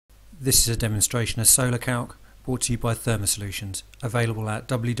This is a demonstration of SolarCalc brought to you by Therma Solutions, available at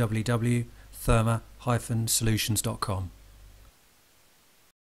www.therma-solutions.com.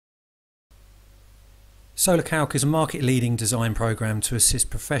 SolarCalc is a market-leading design program to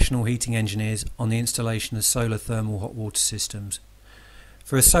assist professional heating engineers on the installation of solar thermal hot water systems.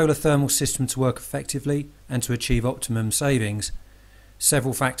 For a solar thermal system to work effectively and to achieve optimum savings,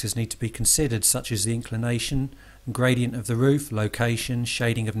 several factors need to be considered, such as the inclination and gradient of the roof, location,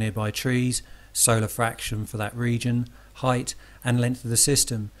 shading of nearby trees, solar fraction for that region, height and length of the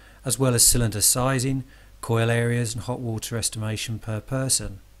system, as well as cylinder sizing, coil areas and hot water estimation per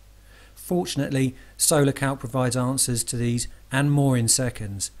person. Fortunately, SolarCalc provides answers to these and more in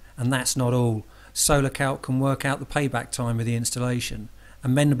seconds, and that's not all. SolarCalc can work out the payback time of the installation,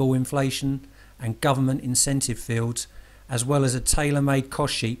 amendable inflation and government incentive fields, as well as a tailor-made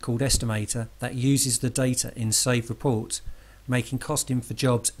cost sheet called Estimator that uses the data in saved reports, making costing for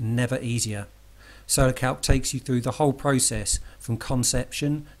jobs never easier. SolarCalc takes you through the whole process from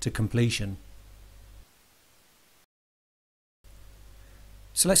conception to completion.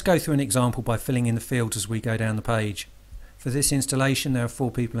 So let's go through an example by filling in the fields as we go down the page. For this installation there are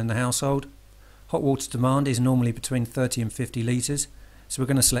 4 people in the household. Hot water demand is normally between 30 and 50 litres, so we're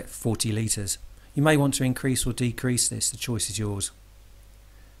going to select 40 litres. You may want to increase or decrease this, the choice is yours.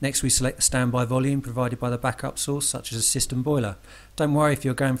 Next we select the standby volume provided by the backup source, such as a system boiler. Don't worry if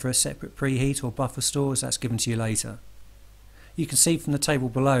you're going for a separate preheat or buffer store, as that's given to you later. You can see from the table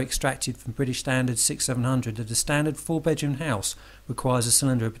below, extracted from British Standard 6700, that a standard 4-bedroom house requires a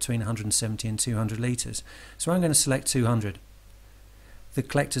cylinder of between 170 and 200 litres, so I'm going to select 200. The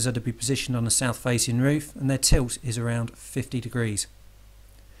collectors are to be positioned on a south facing roof and their tilt is around 50 degrees.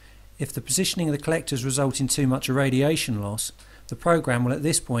 If the positioning of the collectors result in too much irradiation loss, the program will at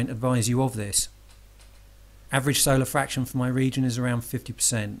this point advise you of this. Average solar fraction for my region is around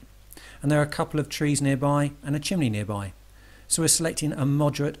 50%, and there are a couple of trees nearby and a chimney nearby, so we're selecting a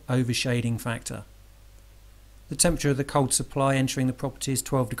moderate overshading factor. The temperature of the cold supply entering the property is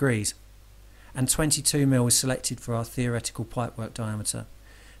 12 degrees, and 22 mm is selected for our theoretical pipework diameter.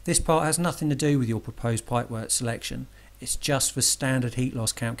 This part has nothing to do with your proposed pipework selection. It's just for standard heat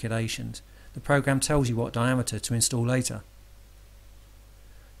loss calculations. The program tells you what diameter to install later.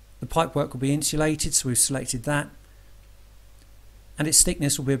 The pipework will be insulated, so we've selected that, and its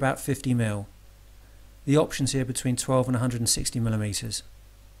thickness will be about 50 mm. The options here between 12 and 160 mm.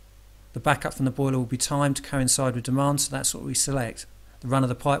 The backup from the boiler will be timed to coincide with demand, so that's what we select. The run of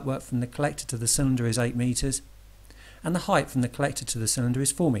the pipework from the collector to the cylinder is 8 metres, and the height from the collector to the cylinder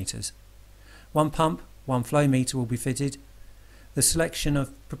is 4 metres. One pump, one flow meter will be fitted. The selection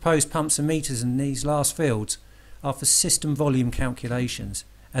of proposed pumps and meters in these last fields are for system volume calculations,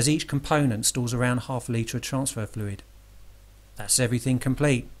 as each component stores around half a litre of transfer fluid. That's everything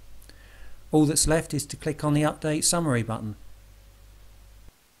complete. All that's left is to click on the Update Summary button.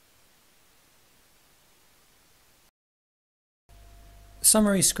 The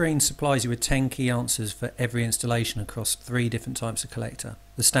summary screen supplies you with 10 key answers for every installation across 3 different types of collector: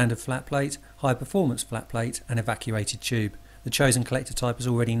 the standard flat plate, high performance flat plate and evacuated tube. The chosen collector type is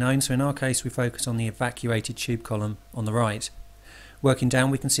already known, so in our case we focus on the evacuated tube column on the right. Working down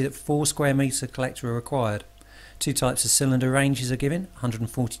we can see that 4 square metres of collector are required. 2 types of cylinder ranges are given,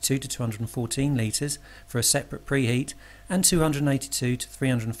 142 to 214 litres for a separate preheat and 282 to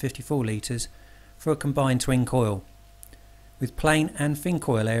 354 litres for a combined twin coil, with plain and thin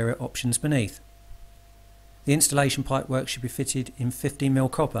coil area options beneath. The installation pipework should be fitted in 15 mm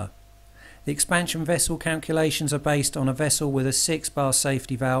copper. The expansion vessel calculations are based on a vessel with a 6-bar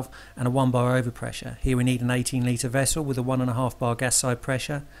safety valve and a 1-bar overpressure. Here we need an 18 litre vessel with a 1.5 bar gas side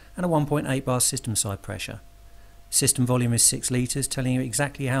pressure and a 1.8 bar system side pressure. System volume is 6 litres, telling you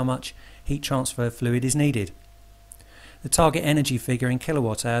exactly how much heat transfer fluid is needed. The target energy figure in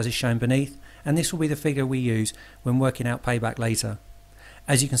kilowatt hours is shown beneath, and this will be the figure we use when working out payback later.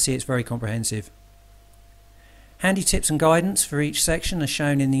 As you can see, it's very comprehensive. Handy tips and guidance for each section are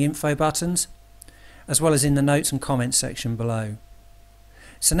shown in the info buttons, as well as in the notes and comments section below.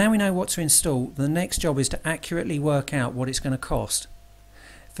 So now we know what to install, the next job is to accurately work out what it's going to cost.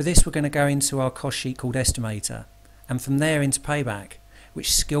 For this we're going to go into our cost sheet called Estimator, and from there into Payback,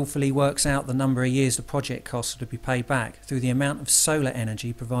 which skillfully works out the number of years the project costs to be paid back through the amount of solar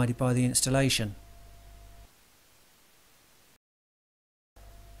energy provided by the installation.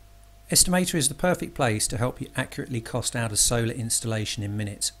 Estimator is the perfect place to help you accurately cost out a solar installation in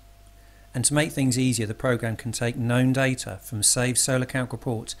minutes. And to make things easier, the program can take known data from saved SolarCalc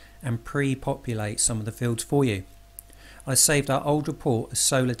reports and pre-populate some of the fields for you. I saved our old report as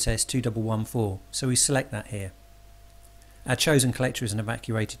Solar Test 2114, so we select that here. Our chosen collector is an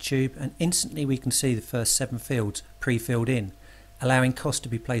evacuated tube, and instantly we can see the first 7 fields pre-filled in, allowing cost to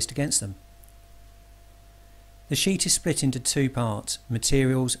be placed against them. The sheet is split into 2 parts,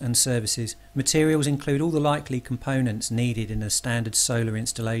 materials and services. Materials include all the likely components needed in a standard solar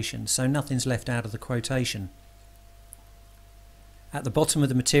installation, so nothing's left out of the quotation. At the bottom of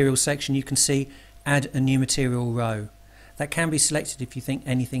the materials section you can see Add a new material row. That can be selected if you think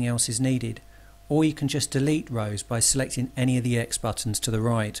anything else is needed, or you can just delete rows by selecting any of the X buttons to the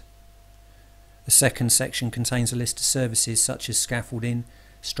right. The second section contains a list of services such as scaffolding,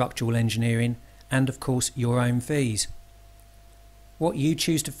 structural engineering, and of course your own fees. What you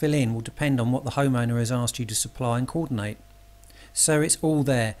choose to fill in will depend on what the homeowner has asked you to supply and coordinate. So it's all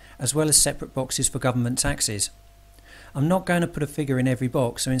there, as well as separate boxes for government taxes. I'm not going to put a figure in every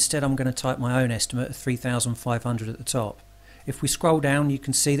box, so instead I'm going to type my own estimate of $3,500 at the top. If we scroll down you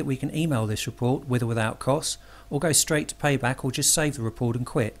can see that we can email this report with or without costs, or go straight to Payback, or just save the report and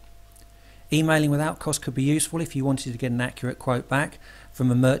quit. Emailing without cost could be useful if you wanted to get an accurate quote back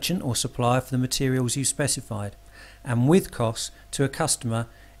from a merchant or supplier for the materials you specified, and with costs to a customer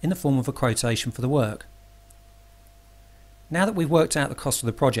in the form of a quotation for the work. Now that we've worked out the cost of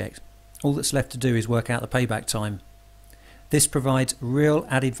the project, all that's left to do is work out the payback time. This provides real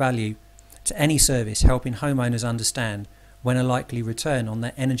added value to any service, helping homeowners understand when a likely return on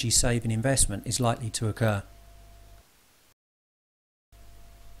their energy saving investment is likely to occur.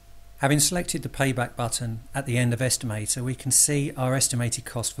 Having selected the Payback button at the end of Estimator, we can see our estimated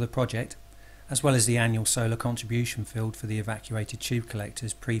cost for the project, as well as the annual solar contribution field for the evacuated tube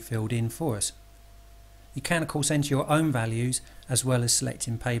collectors pre-filled in for us. You can of course enter your own values, as well as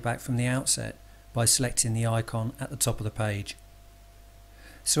selecting Payback from the outset by selecting the icon at the top of the page.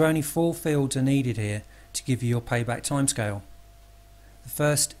 So only 4 fields are needed here to give you your payback timescale. The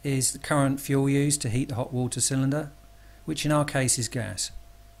first is the current fuel used to heat the hot water cylinder, which in our case is gas.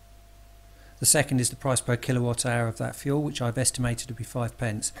 The second is the price per kilowatt hour of that fuel, which I've estimated to be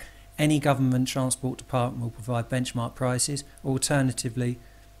 5p. Any government transport department will provide benchmark prices, or alternatively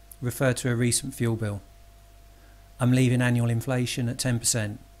refer to a recent fuel bill. I'm leaving annual inflation at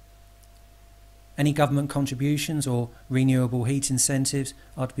 10%. Any government contributions or renewable heat incentives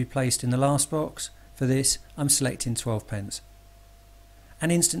are to be placed in the last box. For this I'm selecting 12p.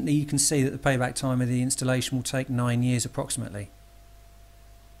 And instantly you can see that the payback time of the installation will take 9 years approximately.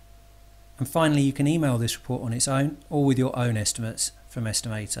 And finally you can email this report on its own, or with your own estimates from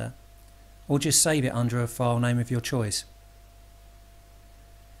Estimator, or just save it under a file name of your choice.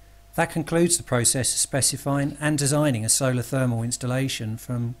 That concludes the process of specifying and designing a solar thermal installation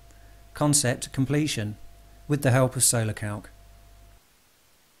from concept to completion with the help of SolarCalc.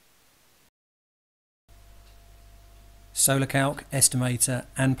 SolarCalc, Estimator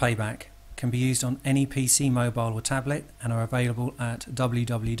and Payback can be used on any PC, mobile or tablet, and are available at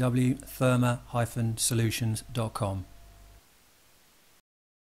www.therma-solutions.com.